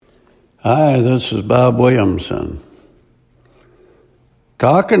Hi, this is Bob Williamson.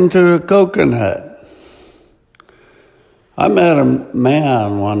 Talking to a coconut. I met a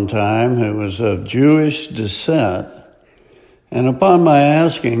man one time who was of Jewish descent, and upon my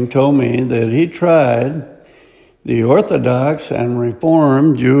asking, told me that he tried the Orthodox and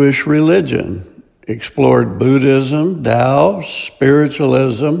Reformed Jewish religion, explored Buddhism, Tao,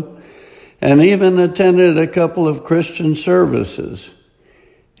 spiritualism, and even attended a couple of Christian services.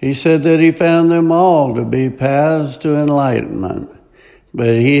 He said that he found them all to be paths to enlightenment,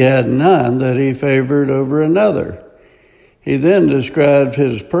 but he had none that he favored over another. He then described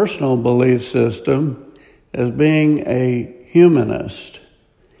his personal belief system as being a humanist.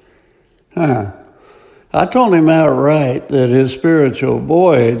 I told him outright that his spiritual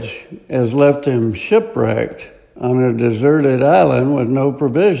voyage has left him shipwrecked on a deserted island with no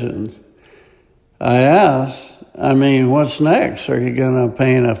provisions. I asked, what's next? Are you going to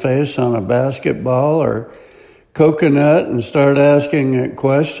paint a face on a basketball or coconut and start asking it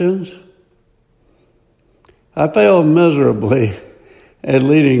questions? I failed miserably at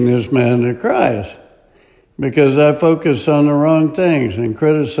leading this man to Christ because I focused on the wrong things and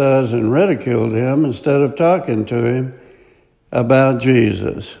criticized and ridiculed him instead of talking to him about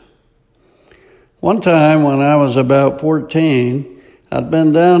Jesus. One time when I was about 14, I'd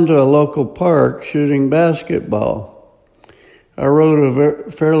been down to a local park shooting basketball. I rode a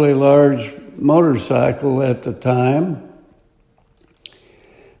fairly large motorcycle at the time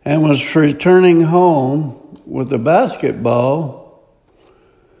and was returning home with the basketball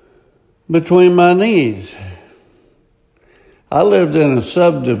between my knees. I lived in a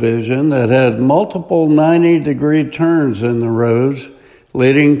subdivision that had multiple 90-degree turns in the roads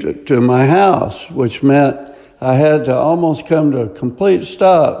leading to my house, which meant I had to almost come to a complete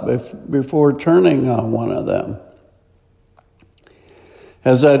stop before turning on one of them.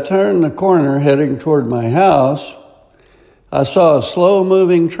 As I turned the corner heading toward my house, I saw a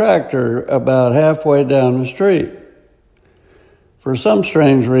slow-moving tractor about halfway down the street. For some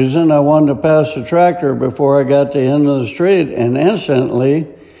strange reason, I wanted to pass the tractor before I got to the end of the street and instantly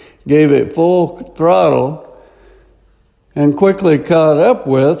gave it full throttle and quickly caught up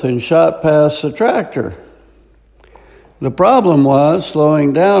with and shot past the tractor. The problem was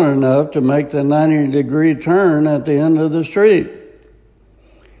slowing down enough to make the 90-degree turn at the end of the street.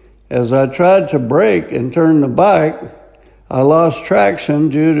 As I tried to brake and turn the bike, I lost traction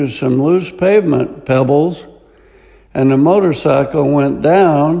due to some loose pavement pebbles, and the motorcycle went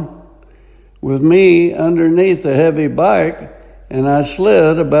down with me underneath the heavy bike, and I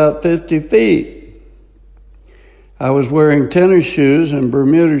slid about 50 feet. I was wearing tennis shoes and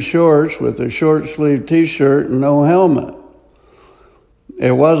Bermuda shorts with a short-sleeved T-shirt and no helmet.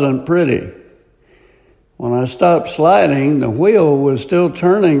 It wasn't pretty. When I stopped sliding, the wheel was still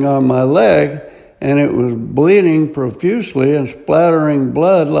turning on my leg, and it was bleeding profusely and splattering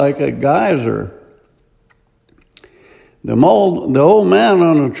blood like a geyser. The old man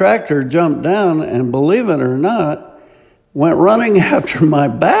on the tractor jumped down and, believe it or not, went running after my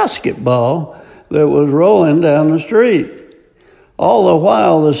basketball that was rolling down the street. All the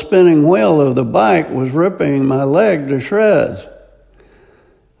while, the spinning wheel of the bike was ripping my leg to shreds.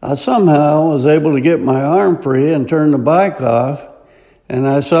 I somehow was able to get my arm free and turn the bike off, and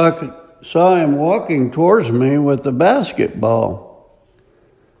I saw him walking towards me with the basketball.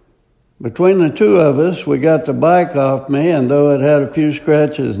 Between the two of us, we got the bike off me, and though it had a few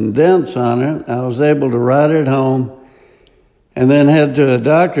scratches and dents on it, I was able to ride it home and then head to a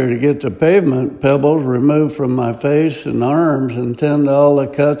doctor to get the pavement pebbles removed from my face and arms and tend to all the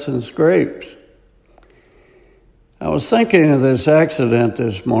cuts and scrapes. I was thinking of this accident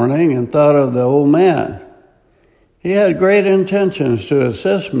this morning and thought of the old man. He had great intentions to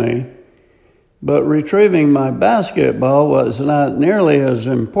assist me, but retrieving my basketball was not nearly as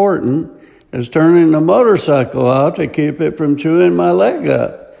important as turning the motorcycle off to keep it from chewing my leg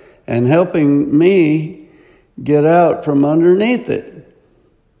up and helping me get out from underneath it.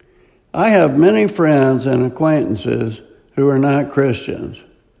 I have many friends and acquaintances who are not Christians.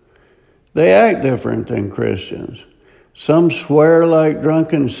 They act different than Christians. Some swear like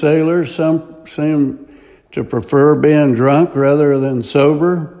drunken sailors. Some seem to prefer being drunk rather than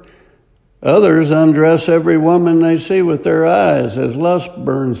sober. Others undress every woman they see with their eyes as lust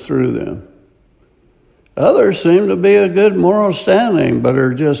burns through them. Others seem to be a good moral standing but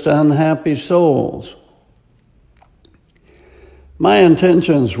are just unhappy souls. My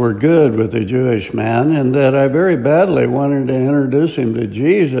intentions were good with the Jewish man in that I very badly wanted to introduce him to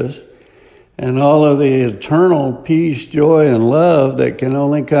Jesus and all of the eternal peace, joy, and love that can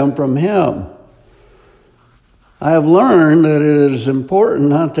only come from him. I have learned that it is important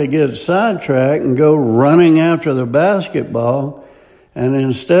not to get sidetracked and go running after the basketball, and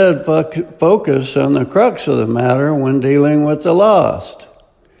instead focus on the crux of the matter when dealing with the lost.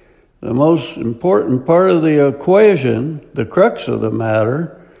 The most important part of the equation, the crux of the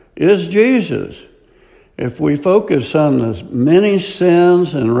matter, is Jesus. If we focus on the many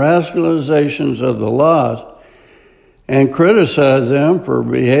sins and rascalizations of the lost and criticize them for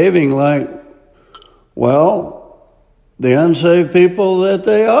behaving like, the unsaved people that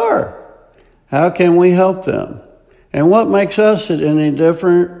they are, how can we help them? And what makes us any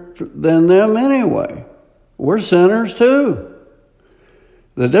different than them anyway? We're sinners too.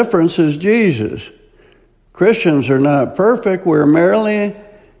 The difference is Jesus. Christians are not perfect. We're merely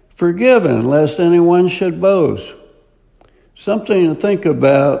forgiven, lest anyone should boast. Something to think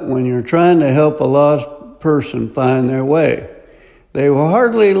about when you're trying to help a lost person find their way. They will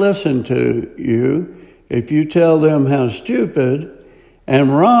hardly listen to you if you tell them how stupid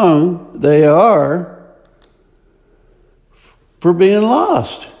and wrong they are for being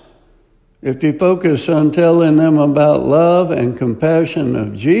lost. If you focus on telling them about love and compassion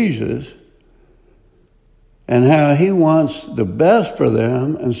of Jesus and how he wants the best for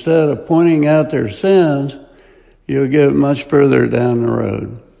them instead of pointing out their sins, you'll get much further down the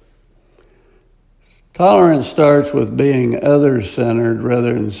road. Tolerance starts with being others-centered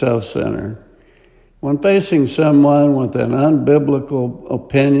rather than self-centered. When facing someone with an unbiblical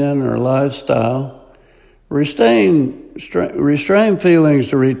opinion or lifestyle, restrain feelings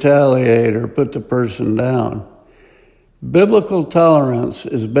to retaliate or put the person down. Biblical tolerance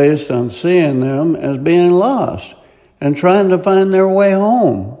is based on seeing them as being lost and trying to find their way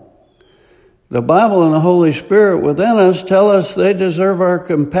home. The Bible and the Holy Spirit within us tell us they deserve our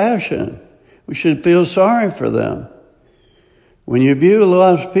compassion. We should feel sorry for them. When you view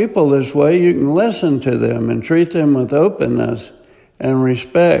lost people this way, you can listen to them and treat them with openness and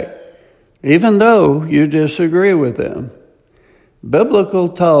respect, even though you disagree with them. Biblical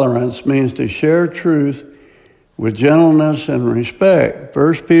tolerance means to share truth with gentleness and respect.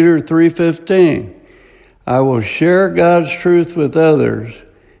 1 Peter 3:15, I will share God's truth with others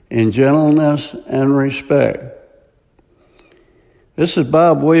in gentleness and respect. This is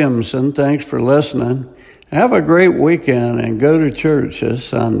Bob Williamson. Thanks for listening. Have a great weekend and go to church this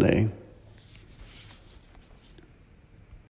Sunday.